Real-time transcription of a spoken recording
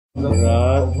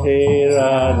Radhe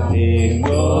Radhe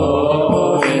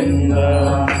Govinda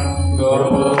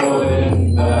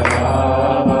Govinda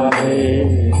Radhe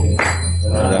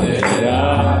Radhe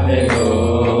Radhe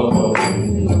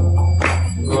Govinda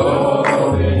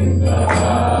Govinda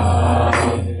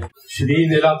Radhe. Shri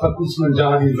Vilapa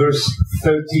Kusumanjali, verse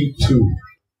 32.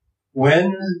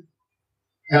 When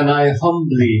can I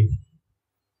humbly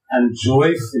and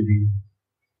joyfully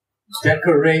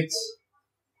decorate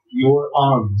your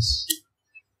arms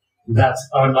that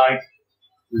are like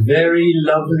very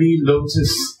lovely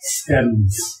lotus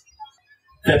stems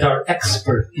that are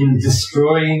expert in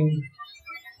destroying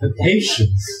the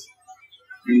patience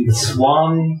in the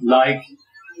swan-like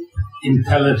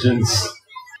intelligence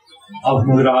of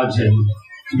Muraj and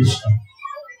Krishna,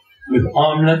 with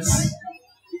armlets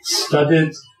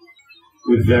studded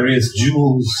with various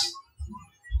jewels,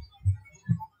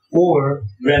 or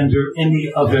render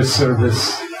any other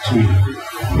service to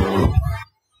you.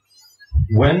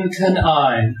 When can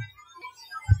I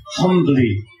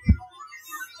humbly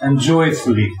and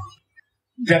joyfully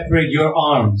decorate your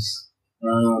arms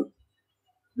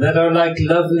that are like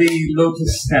lovely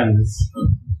lotus stems,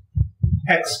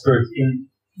 expert in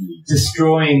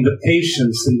destroying the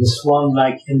patience and the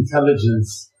swan-like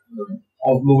intelligence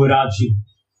of Muhuraji,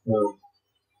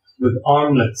 with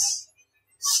armlets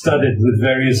studded with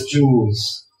various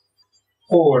jewels,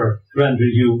 or render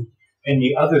you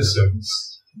any other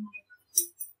service?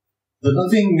 The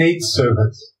loving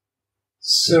maidservant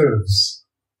serves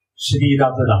Shri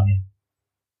Radharani.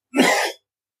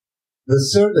 The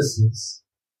services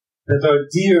that are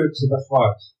dear to the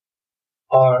heart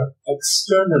are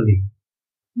externally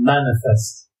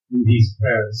manifest in these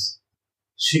prayers.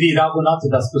 Shri Raghunath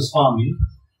Das Goswami,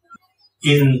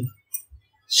 in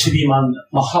Shriman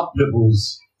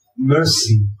Mahaprabhu's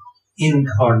mercy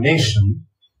incarnation,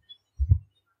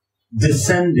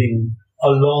 descending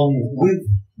along with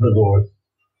the Lord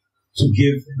to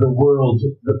give the world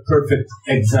the perfect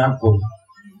example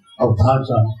of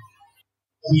bhajan.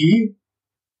 He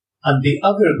and the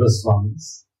other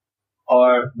Goswamis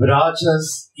are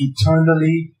Vraja's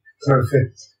eternally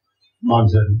perfect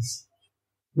manjaris,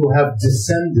 who have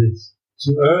descended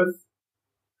to earth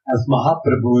as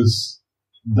Mahaprabhu's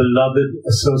beloved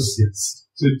associates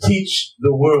to teach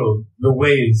the world the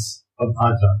ways of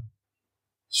bhajan.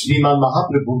 Sriman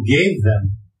Mahaprabhu gave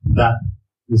them that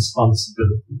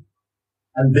responsibility,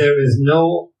 and there is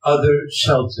no other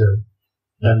shelter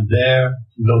than their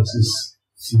lotus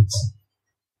feet.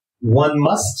 One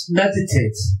must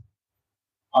meditate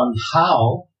on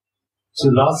how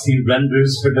Tulasi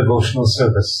renders her devotional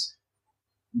service.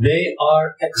 They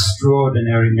are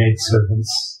extraordinary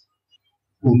maidservants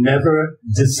who never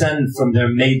descend from their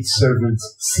maidservant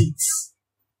seats.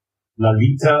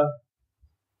 Lalita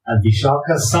and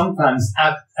Vishaka sometimes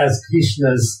act as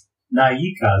Krishna's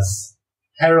nayikas,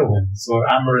 heroines or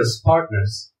amorous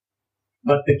partners,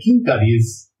 but the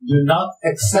Kinkaris do not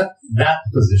accept that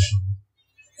position,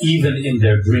 even in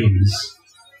their dreams.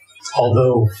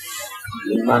 Although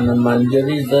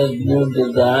Manjari does no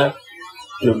desire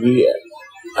to be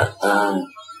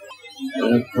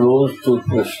close to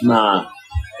Krishna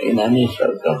in any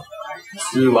circumstance.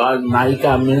 She was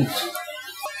Naika, means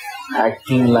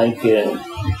acting like a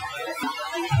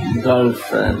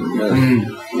girlfriend,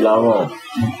 lover.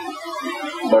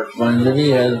 But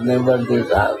Manjari has never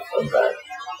desired for that.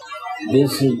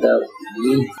 This is the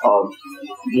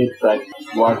gift of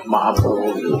what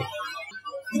Mahaprabhu did.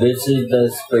 This is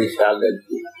the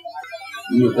speciality.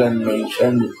 You can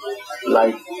mention,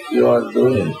 like you are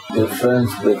doing,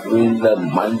 difference between the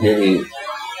Manjari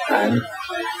and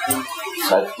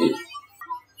Sakti.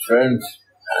 Friends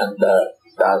and the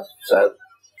Das.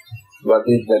 What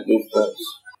is the difference?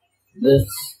 This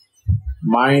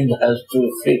mind has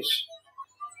to fix.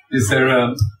 Is there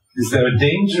a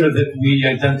danger that we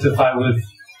identify with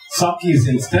Sakis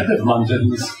instead of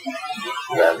Manjaris?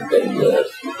 That dangerous.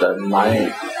 The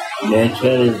mind,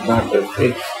 nature is not a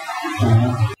fix.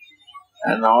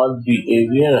 And all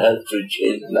behavior has to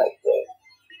change like that.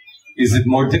 Is it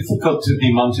more difficult to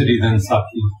be Manjari than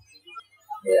Saki?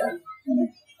 Yeah.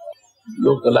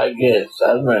 Look like a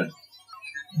servant,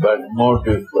 but more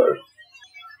difficult.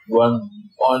 One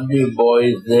only boy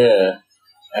is there,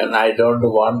 and I don't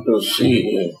want to see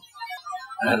him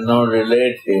and not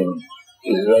relate him.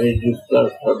 It's very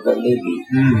difficult for the lady.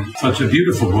 Such a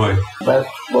beautiful boy. Best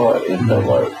boy in the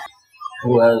world,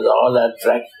 who has all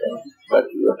attraction, but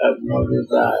you have no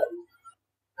desire.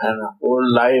 And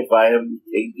whole life I am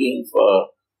thinking for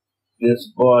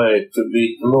this boy to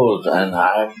be close, and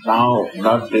I am now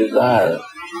not desire.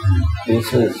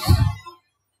 This is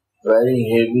very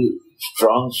heavy,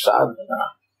 strong sadhana.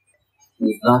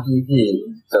 It's not easy,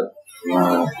 the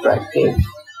practice.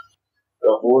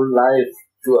 The whole life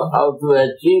to how to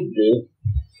achieve this,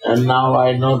 and now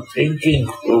I know thinking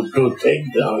to think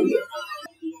now.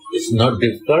 It's not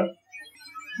difficult.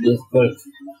 Difficult.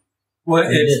 Well,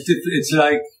 it's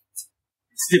like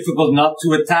it's difficult not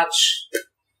to attach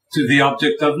to the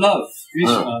object of love,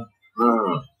 Krishna.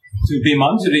 To be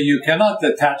Manjari, you cannot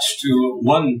attach to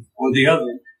one or the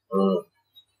other.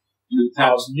 You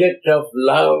attach. Object of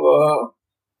love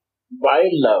by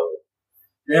love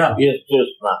is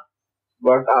Krishna.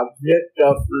 But object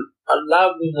of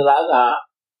love is Radha,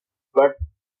 but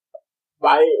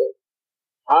by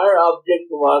her object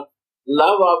was,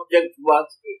 love object was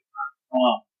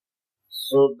Krishna.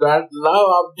 So that love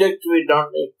object we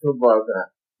don't need to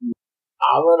bother.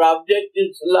 Our object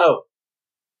is love,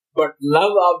 but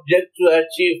love object to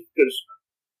achieve Krishna.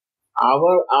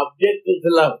 Our object is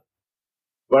love,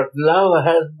 but love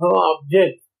has no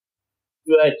object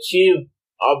to achieve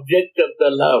object of the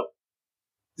love.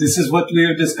 This is what we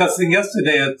were discussing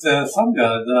yesterday at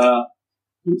Sangha, the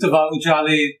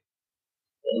Kusumanjali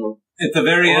at the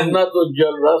very end. Love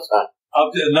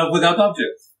without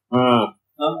object.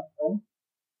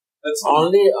 That's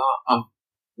only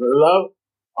love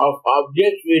of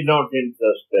object we not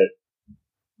interested.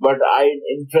 But I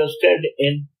interested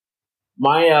in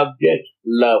my object,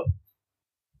 love.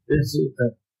 This is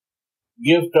the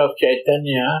gift of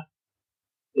Chaitanya,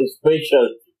 is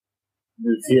special.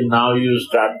 You see, now you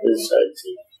start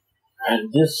researching.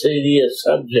 And this serious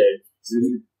subject,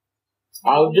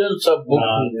 thousands of books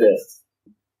is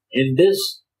there. In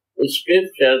this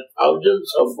scripture,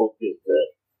 thousands of books is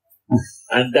there.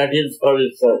 And that is for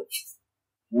research.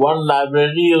 One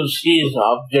library you see is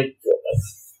object.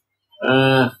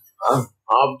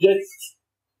 Object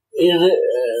is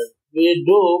we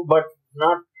do, but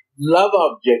not love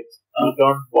object. We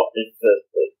don't want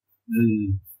interested.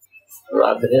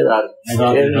 Radha.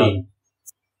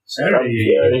 Cherry.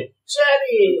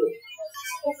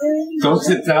 Don't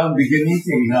sit down, begin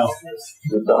eating now.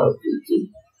 Without eating.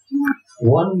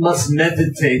 One must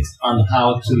meditate on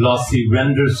how Tulasi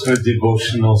renders her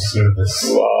devotional service.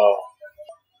 Wow.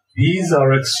 These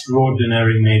are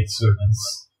extraordinary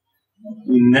maidservants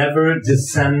who never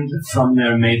descend from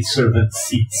their maidservant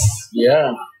seats.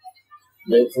 Yeah,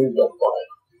 this is the point.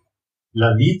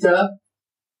 Lalita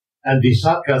and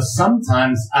Vishaka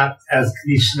sometimes act as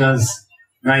Krishna's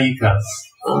nayikas,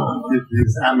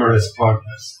 his amorous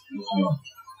partners.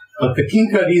 But the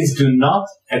Kinkaris do not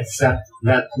accept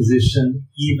that position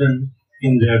even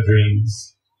in their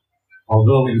dreams.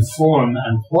 Although in form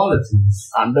and qualities,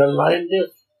 Underline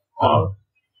this.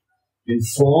 in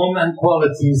form and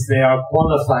qualities they are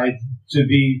qualified to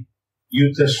be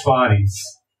Yutashvaris.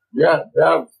 Yeah,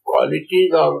 their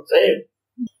qualities are same.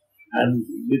 And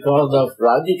because of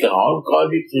Radhika, all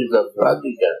qualities of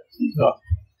Radhika,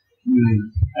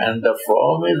 and the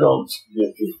form is also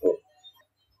beautiful.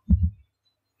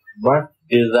 But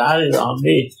desire is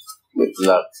only with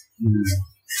love,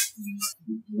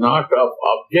 not of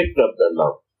object of the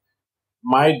love.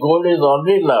 My goal is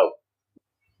only love,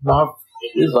 not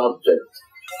his object.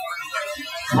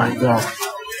 My God,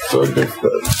 so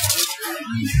difficult.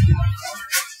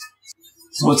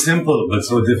 So simple, but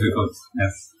so difficult.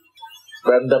 Yes.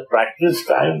 When the practice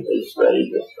time is very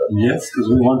difficult. Yes, because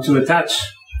we want to attach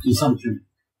to something.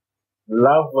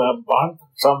 Love, I want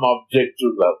some object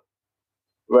to love.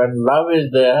 When love is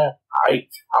there,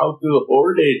 how to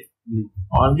hold it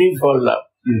only for love.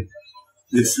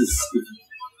 This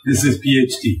is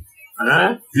PhD.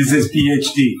 Huh? This is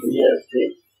PhD. Yes,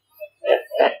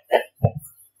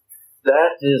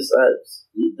 that is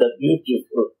the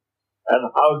beautiful,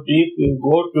 and how deep you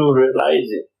go to realize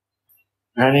it.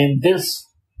 And in this,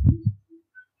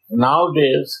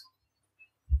 nowadays,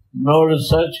 no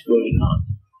research going on.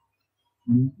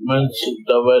 Means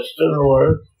the Western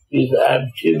world is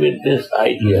empty with these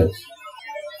ideas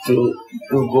to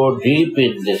go deep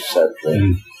in this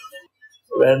subject.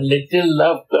 When little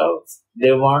love comes,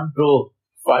 they want to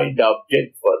find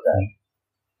object for that.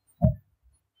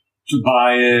 To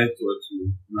buy it or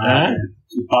to grab it.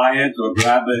 To buy it or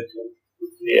grab it.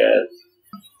 Yes.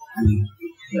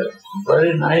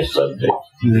 Very nice subject.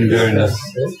 Very nice.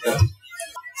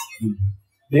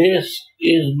 This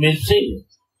is missing.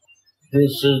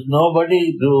 This is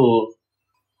nobody to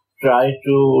try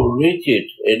to reach it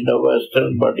in the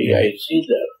Western body. I see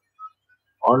that.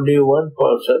 Only one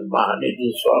person,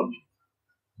 Mahanidhi Swami.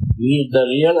 He is the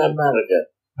real American.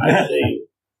 I say,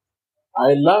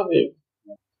 I love him.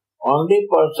 Only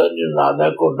person in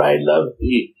Radha Kund I love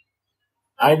him.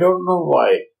 I don't know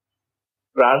why.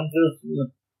 Francis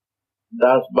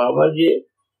Das Babaji,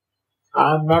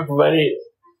 I am not very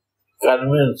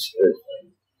convinced with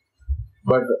him,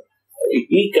 but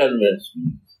he convinced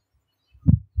me.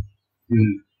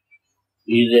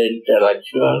 He is an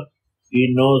intellectual,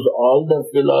 he knows all the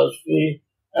philosophy,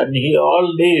 and he all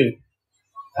lived,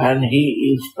 and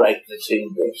he is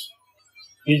practicing this.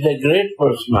 He is a great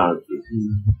personality.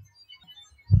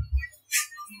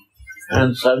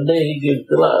 And Sunday he gives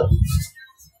class.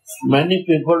 Many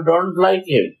people don't like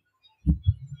him,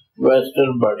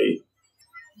 Western body.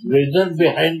 Reason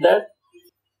behind that?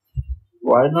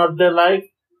 Why not they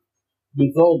like?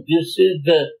 Because this is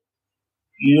the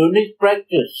unique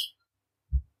practice.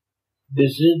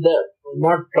 This is the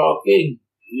not talking.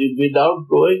 Without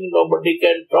doing, nobody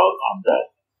can talk on that.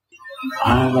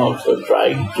 I am also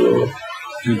trying to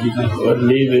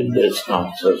live in this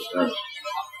consciousness.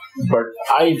 But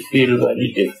I feel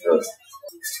very different.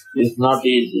 It's not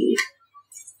easy.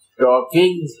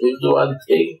 Talking is one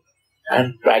thing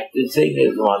and practicing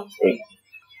is one thing.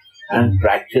 And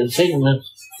practicing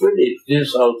means really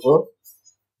this also.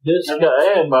 This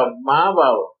guy,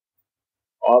 Mahabhava,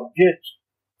 object,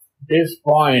 this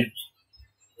point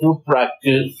to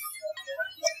practice,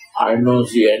 I don't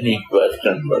see any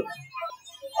question but.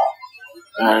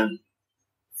 And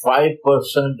 5%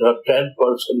 or 10%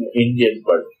 Indian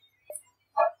but.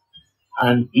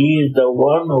 And he is the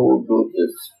one who will do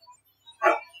this.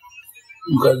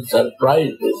 You can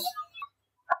surprise this.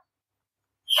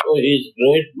 So he is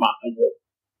great Mahadev,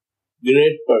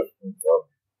 great person for me.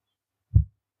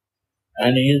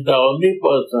 And he is the only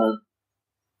person,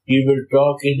 he will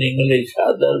talk in English,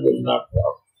 others will not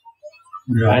talk.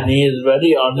 Yeah. And he is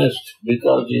very honest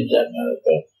because he is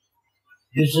American.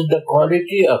 This is the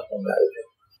quality of America.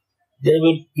 They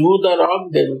will do the wrong,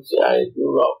 they will say, I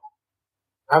do wrong.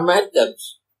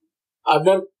 Americans,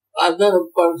 other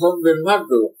person will not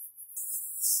do.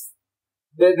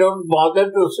 They don't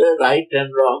bother to say right and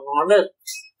wrong, honest.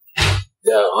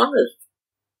 They are honest.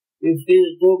 If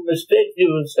they do mistake, he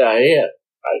will say, here,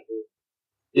 I do.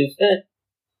 He said,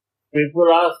 people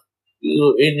ask,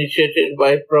 you initiated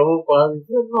by Prabhupada? He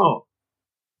said, no.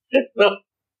 No.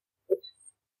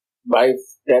 By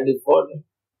telephonic.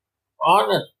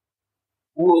 Honest.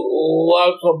 Who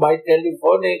also by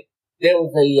telephonic, they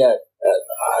will say, yes,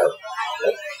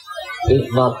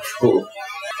 it's not true.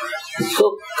 It's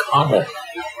so honest.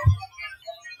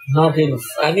 Not in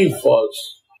any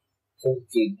false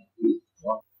thinking.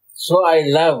 So I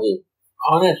love him.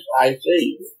 Honest, I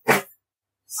say.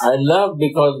 I love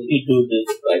because he do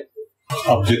this like this.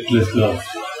 Objectless love.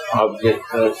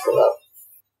 Objectless love.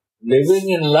 Living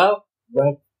in love,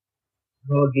 but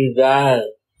no desire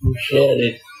to share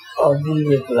it. Only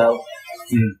with love.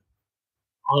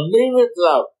 Only with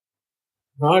love.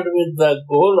 Not with the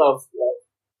goal of love.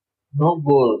 No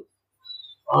goal.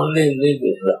 Only live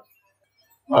with love.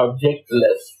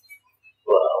 Objectless.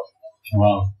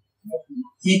 Wow.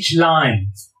 Each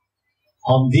line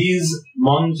on these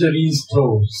Manjari's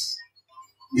toes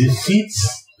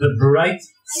defeats the bright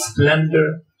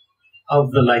splendor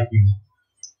of the lightning.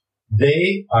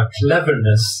 They are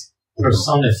cleverness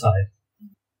personified.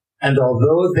 And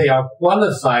although they are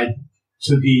qualified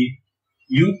to be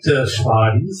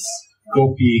Yutashvaris,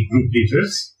 Gopi group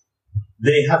leaders,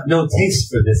 they have no taste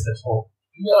for this at all.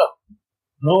 Yeah.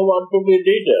 No want to be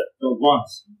leader. No want.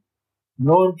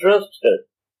 No interested.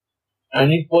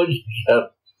 Any position.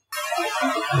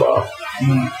 Wow.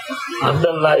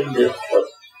 Underline this.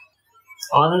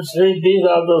 Honestly, these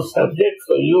are the subjects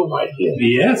for you, my dear.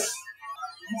 Yes.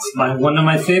 It's one of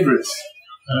my favorites.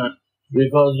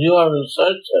 Because you are a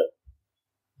researcher.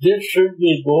 This should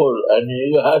be goal, and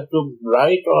you have to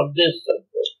write on this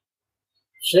subject.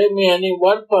 Say me any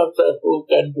one person who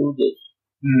can do this.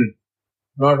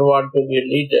 Not want to be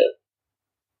leader.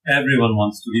 Everyone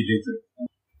wants to be leader.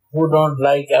 Who don't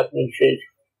like appreciation.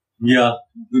 Yeah,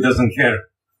 who doesn't care.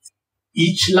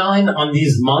 Each line on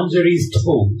these Manjari's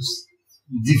toes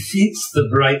defeats the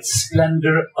bright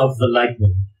splendor of the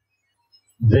lightning.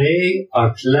 They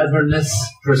are cleverness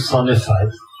personified.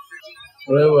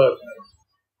 Clever.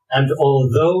 And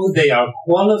although they are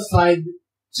qualified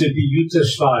to be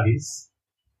Yutashvaris,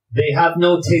 they have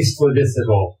no taste for this at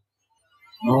all.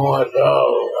 No at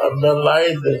all.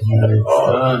 Underline this.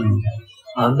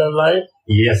 Underline?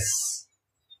 Yes.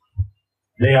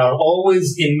 They are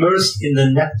always immersed in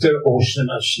the nectar ocean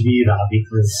of Shri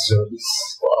Radhika's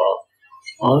service.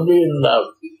 Wow. Only in love.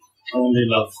 Only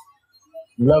love.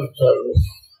 Love service.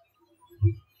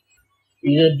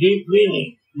 Is a deep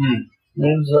meaning.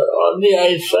 Means only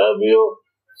I serve you,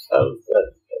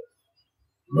 self-service.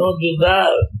 No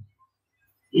desire.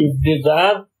 If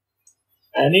desire,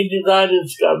 any desire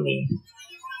is coming,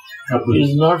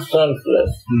 is not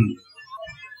selfless.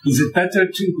 Is it better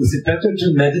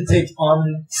to meditate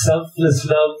on selfless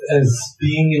love as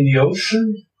being in the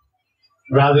ocean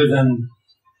rather than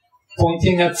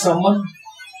pointing at someone?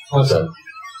 Or something?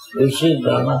 You see,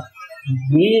 Dana,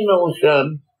 being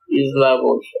ocean is love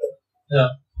ocean. Yeah.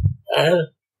 And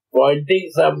pointing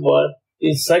someone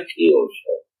is Sakhi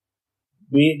ocean.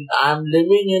 I'm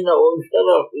living in the ocean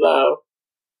of love,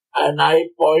 and I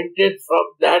pointed from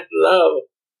that love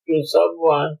to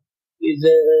someone is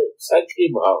a Sakhi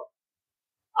bhav.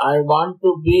 I want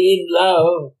to be in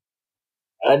love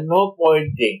and no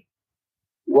pointing.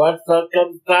 What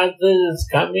circumstances is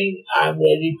coming, I'm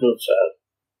ready to serve.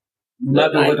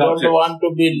 But I don't want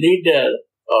to be leader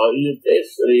or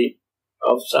utilitarian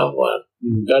of someone,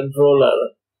 controller,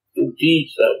 to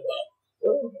teach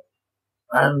someone.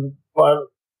 And for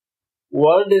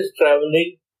world is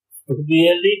traveling to be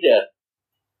a leader,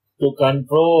 to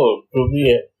control, to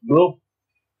be a group.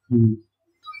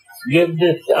 Give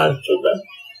this chance to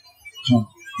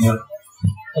them.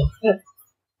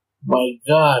 My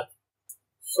God.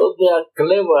 So they are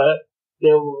clever. They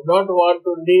do not want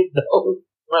to leave the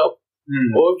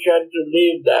ocean to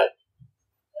leave that.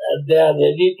 And they are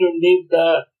ready to leave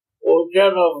the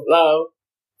ocean of love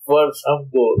for some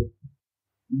goal.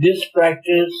 This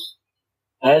practice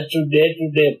has to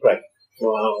day-to-day practice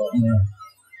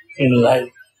in life.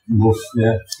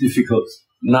 Yeah, difficult.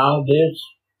 Nowadays,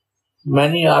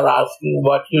 many are asking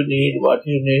what you need.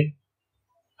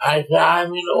 I say,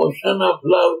 I'm in ocean of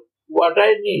love, what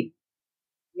I need.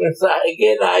 Yes,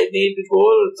 again, I need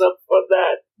goals for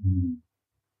that.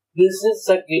 This is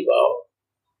Sakhi Bhav.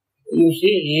 You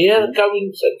see, here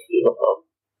coming Sakhi Bhav.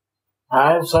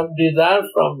 I have some desire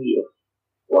from you.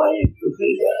 Why to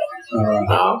do that?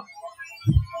 Now,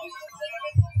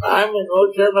 I'm in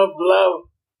ocean of love.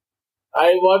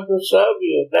 I want to serve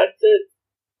you. That's it.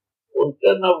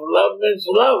 Ocean of love means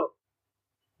love.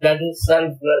 That is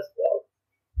selfless love.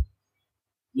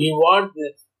 We want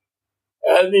this.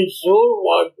 Every soul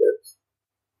wants this.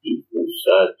 If you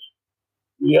search,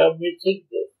 we are missing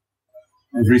this.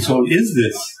 Every soul is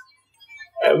this.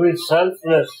 Every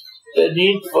selfless, the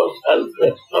need for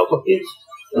selfless, nobody's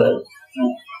selfless.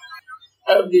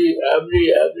 Every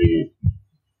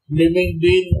living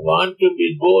being wants to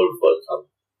be goal for some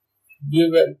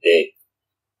give and take.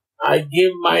 I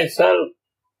give myself,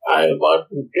 I want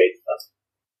to take something.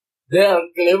 They are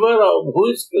clever, or who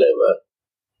is clever?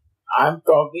 I'm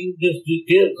talking these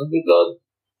details because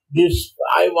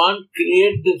I want to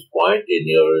create this point in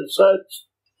your research.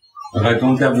 But I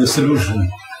don't have the solution.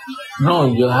 No,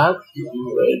 you have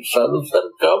to.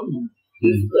 Solution comes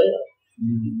this way.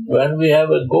 When we have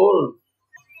a goal.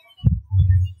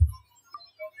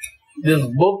 This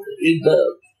book is a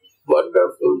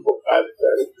wonderful book, I'm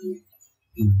telling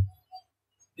you.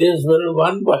 This will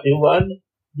one by one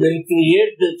will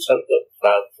create the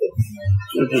circumstances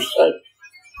to research.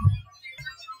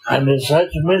 And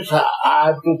research means I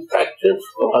have to practice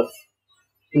first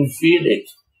to feel it.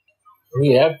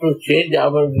 We have to change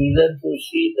our vision to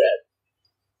see that.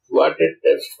 What a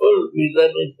testful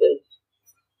vision is this.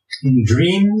 In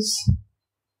dreams,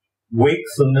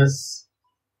 wakefulness,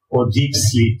 or deep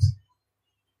sleep,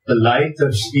 the light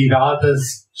of Sri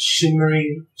Radha's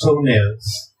shimmering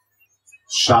toenails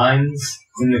shines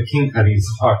in the Kinkari's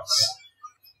hearts.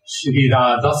 Sri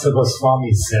Radhasa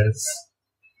Goswami says,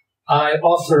 I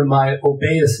offer my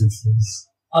obeisances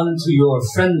unto your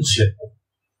friendship.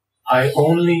 I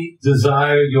only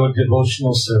desire your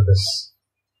devotional service.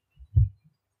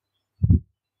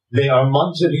 They are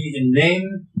Manjari in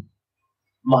name,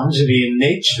 Manjari in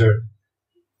nature,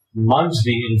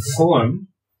 Manjari in form.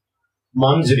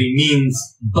 Manjari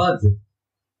means bud,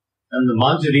 and the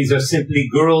Manjaris are simply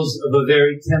girls of a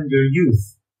very tender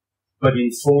youth, but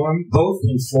in form, both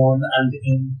in form and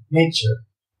in nature.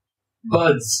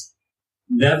 Buds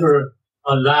never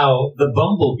allow the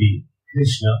bumblebee,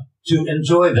 Krishna, to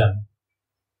enjoy them,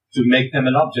 to make them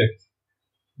an object.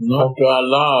 Not to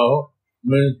allow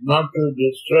means not to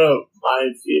disturb my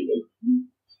feeling,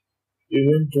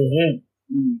 even to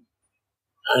him.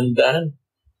 And then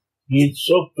he is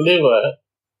so clever,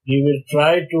 he will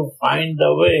try to find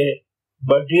a way,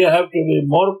 but you have to be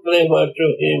more clever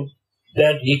to him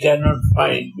that he cannot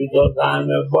find, because I am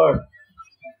a bird.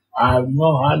 I have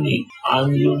no honey. I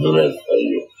am useless for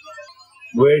you.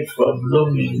 Wait for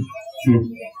blooming.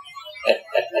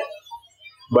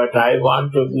 But I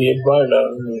want to be a bird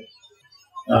only.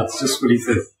 That's just what he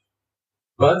says.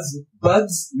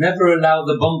 Buds never allow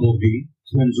the bumblebee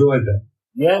to enjoy them.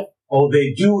 Yeah. Or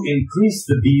they do increase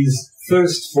the bee's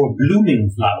thirst for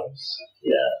blooming flowers.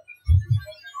 Yeah.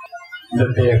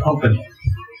 That they accompany.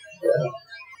 Yeah.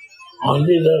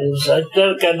 Only the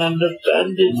researcher can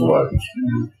understand these words.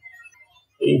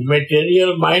 If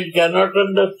material mind cannot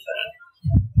understand,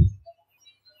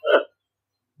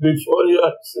 before you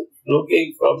are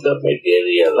looking from the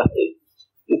material eyes,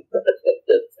 you cannot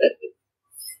understand it.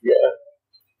 Yeah.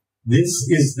 This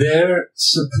is their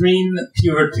supreme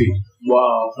purity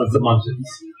of the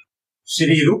Manjaris.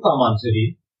 Shri Rupa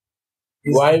Manjari.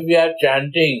 Why we are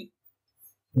chanting?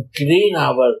 To clean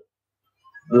our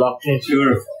blockage.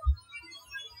 Purify.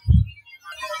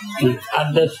 To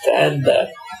understand the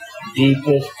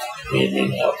deepest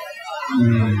meaning of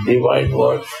divine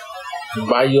words.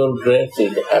 By your grace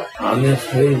it happens.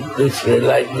 Honestly, this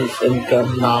realization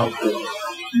comes now to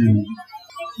me.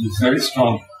 It's very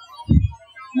strong.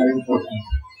 Very important.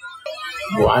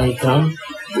 Why come?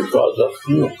 Because of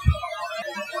you.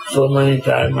 So many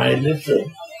times I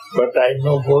listen, but I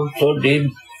know go so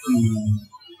deep.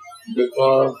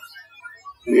 Because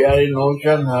we are in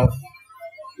ocean of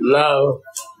love,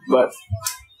 but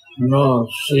no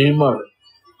swimmer.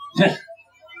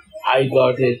 I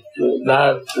got it to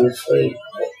love to swim.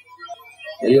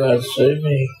 You are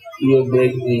swimming, you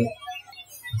bring me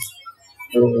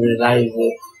to realize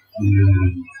it.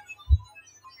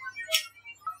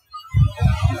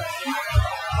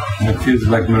 It feels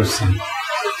like mercy.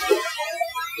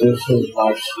 This is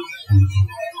mercy.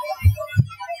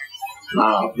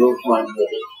 Now, look one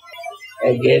day.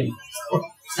 Again,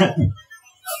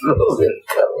 will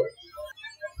cover.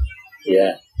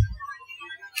 Yeah.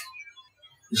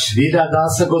 Shri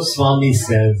Radhasa Goswami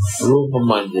says, Rupa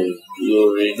Manjari, you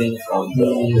are reading from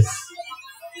the...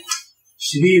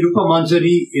 Shri Rupa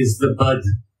Manjari is the bud,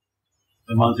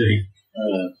 the Manjari,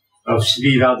 of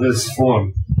Shri Radha's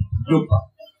form, Rupa.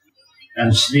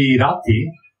 And Shri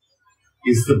Rati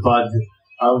is the bud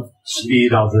of Shri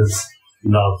Radha's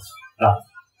love, Radha.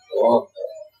 Oh.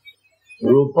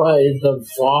 Rupa is the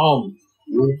form.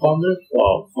 Rupa means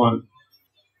form.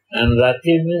 And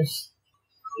Rati means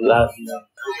lust.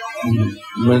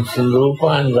 Means Rupa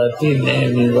and Rati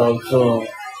name is also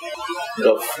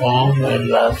the form and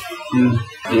lust.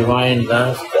 Divine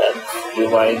lust and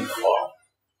divine form.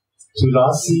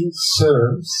 Tulasi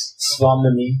serves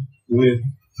Swamini with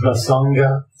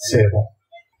prasanga seva,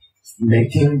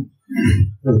 making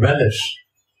relish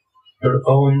her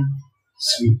own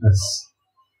sweetness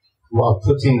while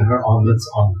putting her omelets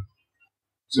on.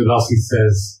 Tulasi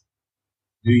says,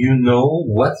 "Do you know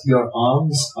what your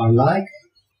arms are like?"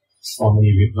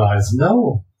 Swamini replies,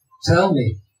 "No, tell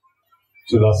me."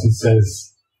 Tulasi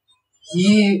says,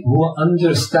 "He who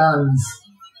understands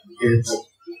it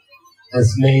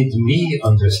has made me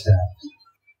understand.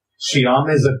 Shyam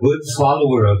is a good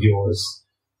follower of yours.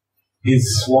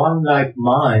 His swan-like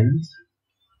mind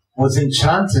was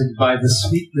enchanted by the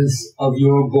sweetness of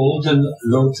your golden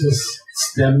lotus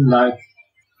stem-like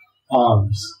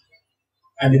arms,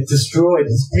 and it destroyed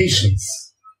his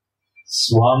patience.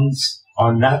 Swans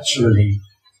are naturally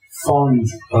fond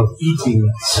of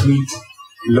eating sweet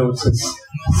lotus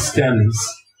stems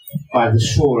by the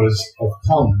shores of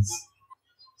ponds.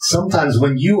 Sometimes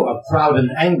when you are proud and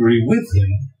angry with him,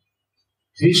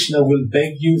 Krishna will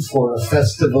beg you for a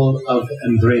festival of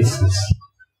embraces.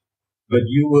 But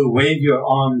you will wave your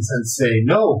arms and say,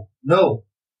 'No, no.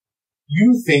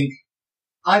 You think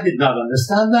I did not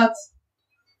understand that?'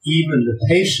 Even the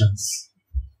patience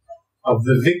of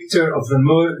the victor of the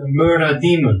Mura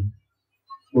demon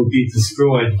will be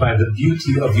destroyed by the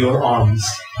beauty of your arms.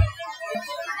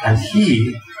 And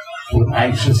he will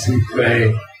anxiously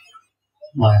pray,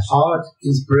 'My heart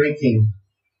is breaking.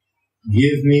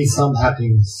 Give me some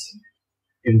happiness.'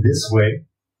 In this way,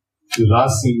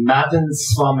 Tulasi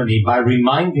maddens Swamini by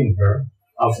reminding her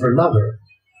of her lover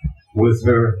with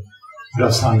her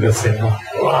prasanga seva.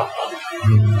 Wow.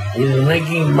 He's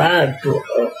making mad to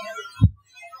her.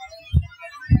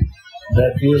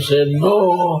 That you say,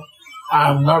 'No,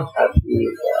 I'm not happy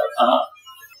with that.'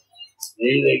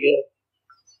 Read again.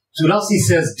 Tulasi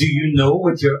says, 'Do you know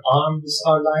what your arms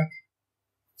are like?'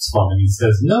 Swamini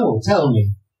says, 'No, tell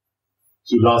me.'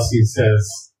 Tulasi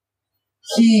says,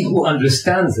 'He who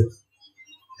understands it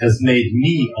has made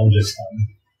me understand.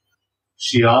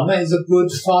 Shyama is a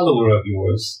good follower of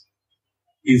yours.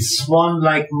 His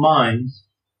swan-like mind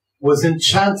was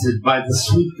enchanted by the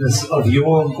sweetness of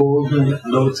your golden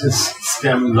lotus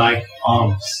stem-like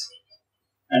arms,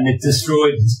 and it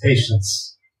destroyed his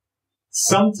patience.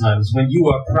 Sometimes when you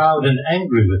are proud and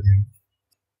angry with him,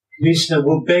 Krishna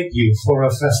will beg you for a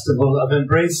festival of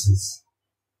embraces,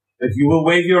 but you will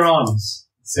wave your arms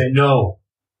and say, 'No,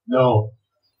 no.'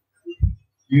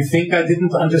 You think I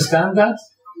didn't understand that?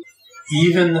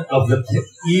 Even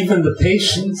the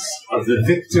patience of the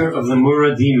victor of the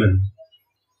Mura demon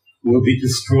will be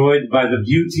destroyed by the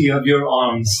beauty of your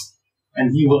arms,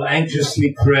 and he will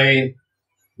anxiously pray,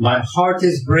 "My heart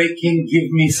is breaking, give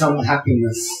me some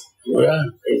happiness." Yeah,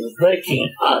 it's breaking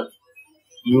heart.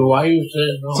 Why you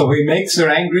say no? So he makes her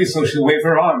angry, so she'll wave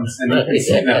her arms, and you can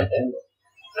see that.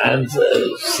 And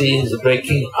she is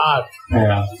breaking heart.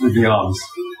 Yeah, with the arms.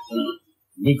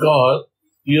 Because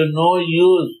you no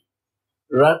use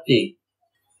rati.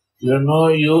 You no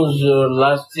use your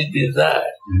lusty desire.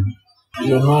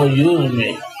 You no use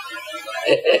me.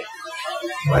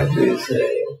 What do you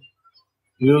say?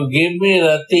 You give me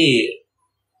rati,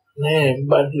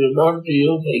 but you don't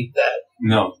use like that.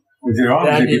 No, with your arms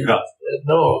That you is- give up.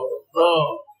 No.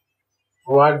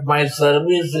 What my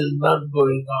service is not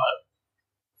going on.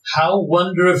 How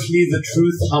wonderfully the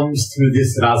truth hums through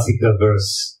this Rasika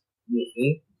verse. You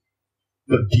see?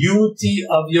 The beauty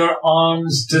of your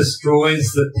arms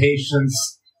destroys the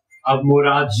patience of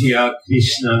Murajya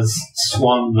Krishna's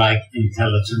swan-like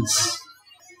intelligence.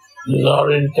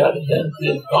 Your intelligence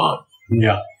is gone.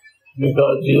 Yeah.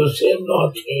 Because you say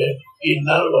no to him. He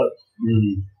nervous.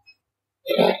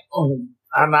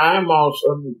 And I am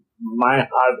also, my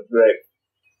heart breaks.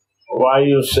 Why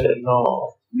you say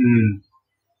no?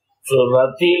 So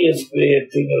Rati is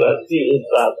creating, Rati is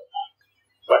Radha.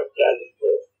 But that is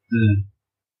it.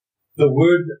 The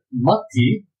word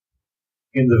mati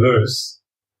in the verse,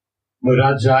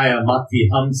 Murajaya mati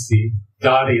hamsi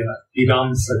darya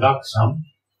idam sadaksham,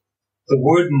 the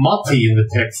word mati in the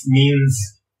text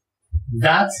means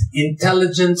that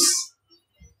intelligence,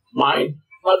 Mind,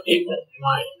 not even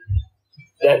mind.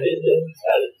 That is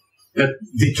intelligence. that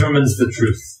determines the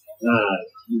truth.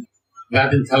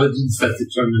 That intelligence that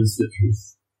determines the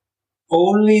truth.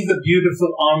 Only the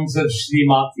beautiful arms of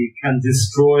Srimati can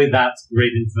destroy that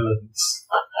great intelligence.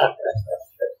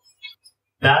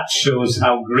 That shows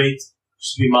how great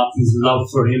Srimati's love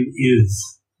for him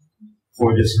is.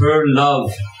 For it is her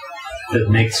love that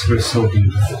makes her so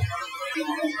beautiful.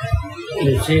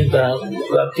 You see the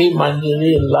Rati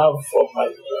Manjari love for my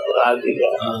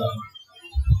Radhika.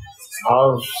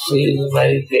 How she is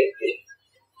meditating.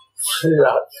 Sri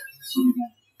Radha.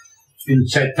 In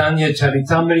Chaitanya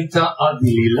Charitamrita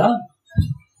Adilila,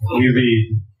 we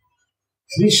read,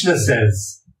 Krishna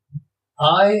says,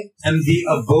 "I am the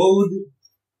abode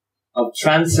of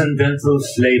transcendental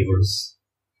flavors.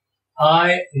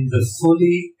 I am the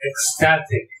fully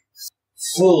ecstatic,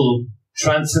 full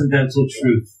transcendental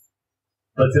truth.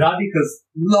 But Radhika's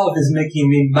love is making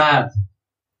me mad.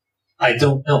 I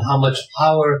don't know how much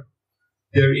power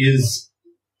there is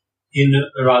in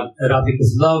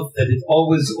Radhika's love that it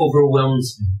always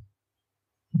overwhelms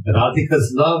me.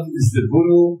 Radhika's love is the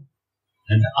Guru,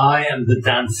 and I am the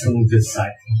dancing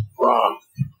disciple. Wow.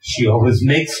 She always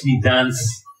makes me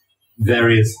dance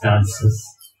various dances."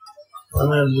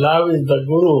 And love is the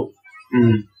Guru.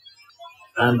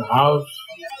 And how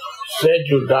say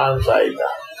to dance, I dance.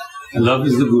 Love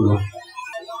is the Guru.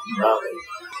 Nothing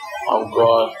of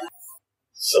God.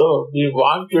 So we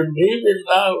want to live in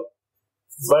love,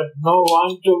 but no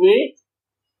want to be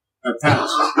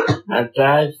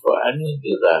attached for any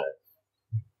desire.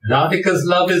 Radhika's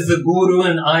love is the Guru,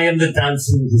 and I am the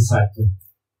dancing disciple.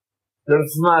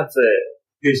 Krishna says,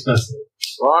 Krishna says.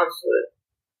 what say?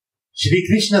 Shri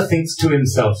Krishna thinks to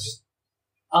himself,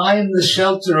 I am the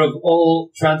shelter of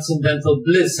all transcendental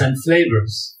bliss and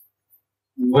flavors.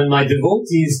 When my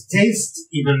devotees taste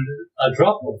even a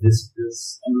drop of this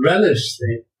bliss and relish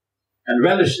it,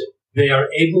 they are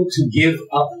able to give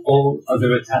up all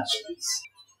other attachments,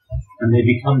 and they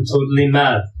become totally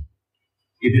mad.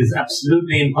 It is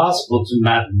absolutely impossible to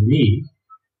madden me.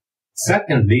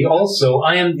 Secondly, also,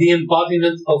 I am the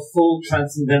embodiment of full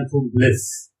transcendental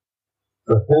bliss.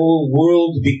 The whole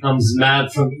world becomes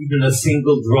mad from even a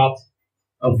single drop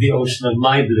of the ocean of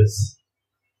my bliss.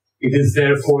 It is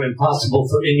therefore impossible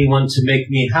for anyone to make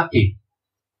me happy.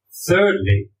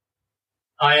 Thirdly,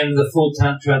 I am the full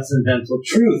transcendental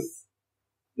truth.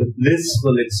 The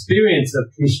blissful experience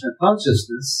of Krishna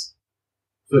consciousness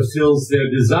fulfills their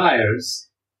desires,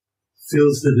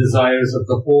 fills the desires of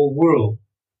the whole world.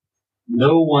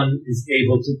 No one is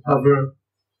able to cover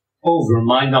over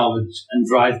my knowledge and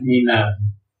drive me mad.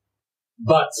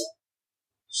 But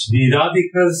Shri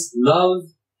Radhika's love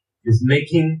is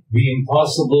making the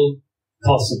impossible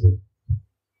possible.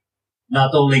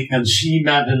 Not only can she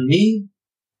madden me,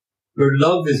 her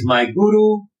love is my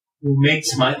guru, who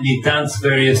makes me dance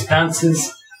various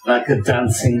dances like a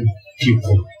dancing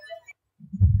pupil.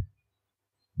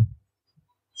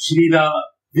 Srila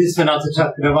Visvanatha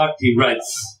Chakravarti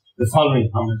writes the following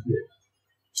commentary.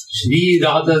 Shri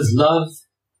Radha's love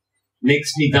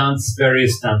makes me dance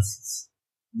various dances.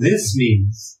 This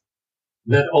means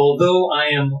that although I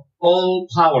am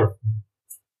all-powerful,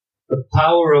 the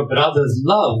power of Radha's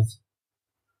love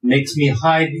makes me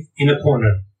hide in a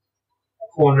corner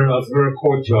of her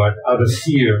courtyard out of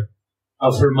fear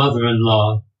of her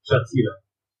mother-in-law, Jatira.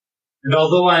 And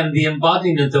although I am the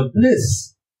embodiment of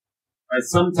bliss, I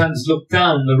sometimes look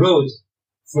down the road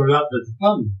for Radha to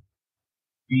come,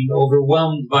 being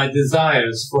overwhelmed by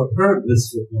desires for her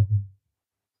blissful moment.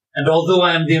 And although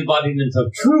I am the embodiment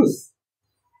of truth,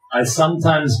 I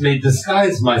sometimes may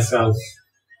disguise myself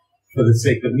for the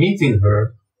sake of meeting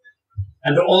her.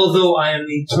 And although I am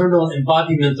the eternal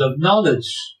embodiment of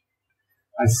knowledge,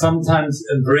 I sometimes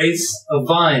embrace a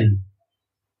vine,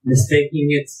 mistaking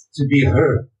it to be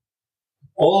her.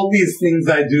 All these things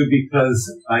I do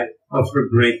because of her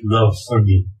great love for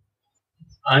me.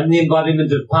 I'm the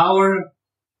embodiment of power,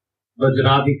 but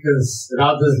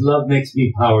Radha's love makes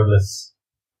me powerless.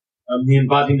 I'm the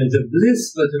embodiment of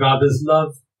bliss, but Radha's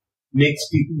love makes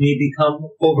me become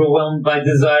overwhelmed by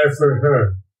desire for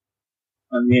her.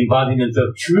 I'm the embodiment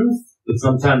of truth, but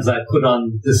sometimes I put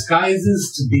on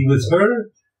disguises to be with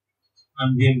her.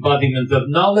 I'm the embodiment of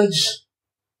knowledge,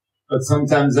 but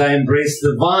sometimes I embrace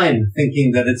the vine,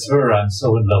 thinking that it's her I'm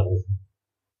so in love with.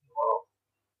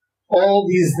 All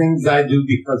these things I do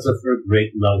because of her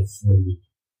great love for me.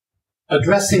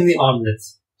 Addressing the armlet,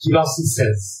 Tulasi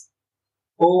says,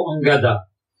 O Angada,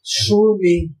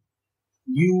 surely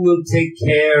you will take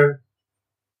care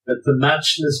that the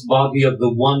matchless body of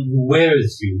the one who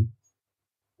wears you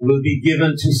will be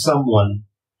given to someone.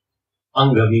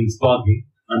 Anga means body,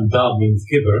 and Da means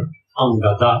giver.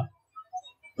 Angada,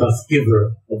 thus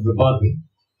giver of the body.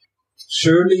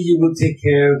 Surely you will take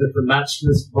care that the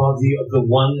matchless body of the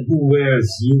one who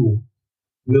wears you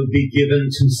will be given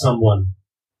to someone.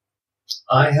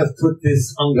 I have put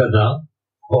this Angada,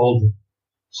 called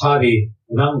Hari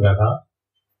Rangada,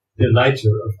 the lighter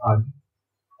of Hari,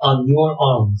 on your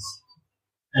arms.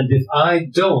 And if I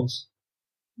don't,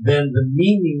 then the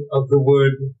meaning of the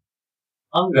word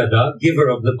Angada, giver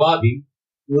of the body,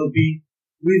 will be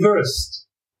reversed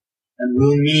and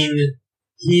will mean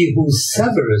he who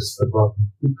severs the body,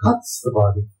 who cuts the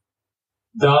body.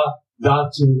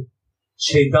 Datu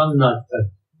Chedanata,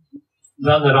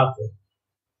 Danarata.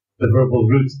 The verbal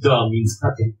root da means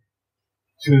cutting.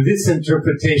 Through this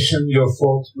interpretation, your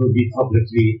fault will be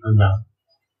publicly announced.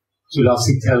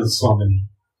 Tulasi tells Swamini,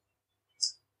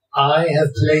 I have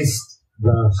placed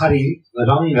the Hari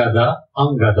Rangada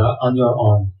Angada on your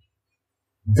arm.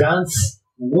 Dance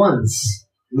once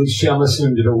with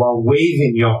Shyamasundara while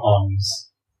waving your arms,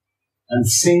 and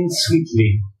sing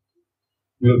sweetly.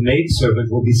 Your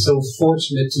maidservant will be so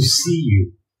fortunate to see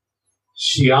you.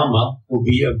 Shyama will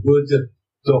be a good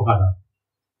dohara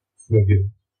for you.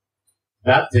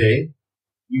 That day,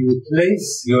 you will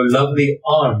place your lovely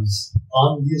arms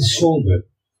on his shoulder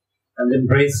and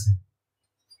embrace him.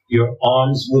 Your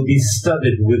arms will be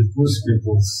studded with goose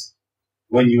pimples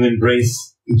when you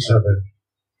embrace each other.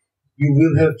 You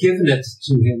will have given it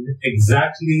to him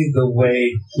exactly the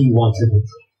way he wanted it.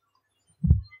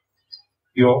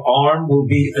 Your arm will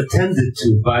be attended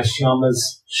to by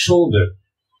Shyama's shoulder.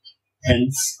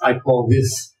 Hence, I call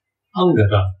this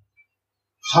Angada,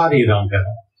 Hari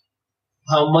Rangada.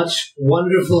 How much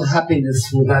wonderful happiness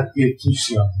will that give to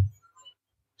Shyama?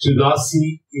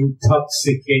 Tulasi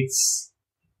intoxicates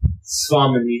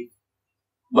Swamini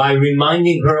by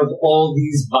reminding her of all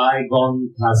these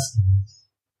bygone pastimes.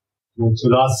 When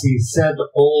Tulasi said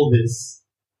all this,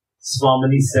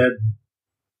 Swamini said,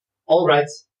 all right,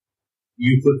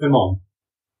 you put them on.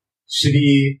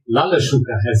 Shri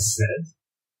Lalashuka has said,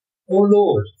 O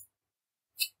Lord,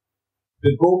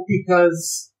 the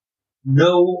Gopikas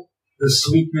know the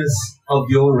sweetness of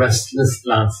your restless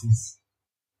glances,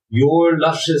 your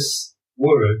luscious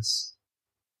words,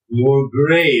 your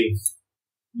grave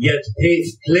yet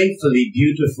playfully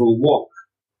beautiful walk,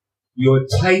 your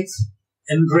tight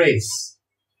embrace,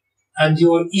 and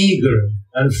your eager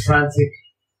and frantic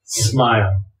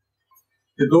smile.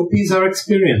 The gopis are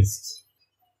experienced.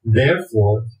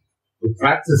 Therefore, the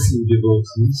practicing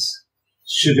devotees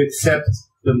should accept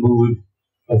the mood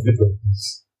of the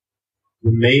gopis.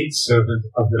 The maidservant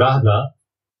of Radha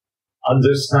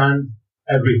understands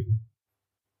everything.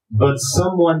 But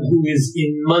someone who is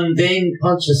in mundane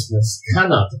consciousness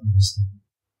cannot understand.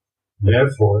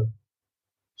 Therefore,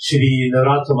 Shri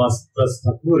Narottama Das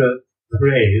Thakura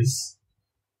prays,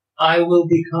 I will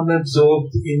become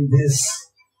absorbed in this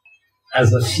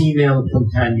as a female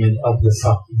companion of the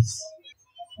Sakis.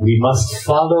 We must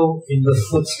follow in the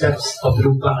footsteps of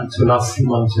Rupa and Tulasi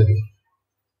Manjari.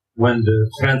 When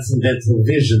the transcendental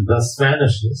vision thus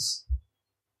vanishes,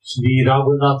 Shri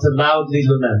Raghunatha loudly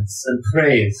laments and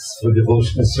prays for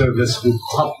devotional service with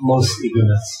topmost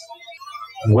eagerness.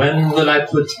 When will I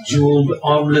put jeweled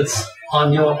armlets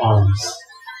on your arms?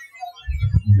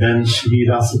 Then Shri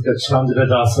Rasika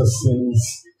Chandradasa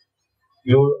sings,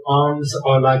 your arms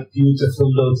are like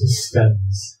beautiful lotus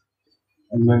stems,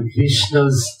 and when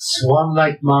Krishna's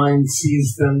swan-like mind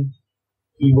sees them,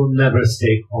 he will never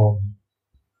stay calm.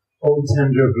 O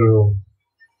tender girl,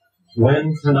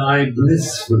 when can I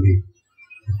blissfully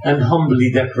and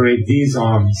humbly decorate these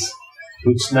arms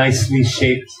with nicely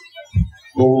shaped,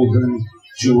 golden,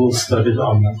 jewel-studded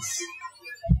armlets?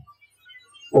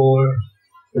 Or,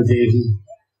 Devi,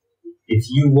 if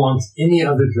you want any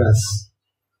other dress,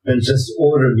 then just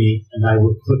order me and I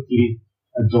will quickly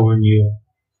adorn you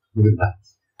with that.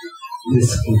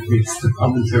 This completes the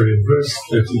commentary of verse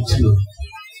 32.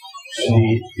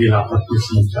 Shri Vilapa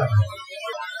Kusumanjali.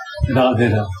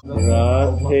 Radha.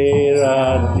 Radhe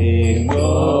Radhe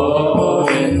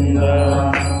Govinda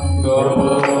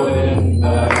Govinda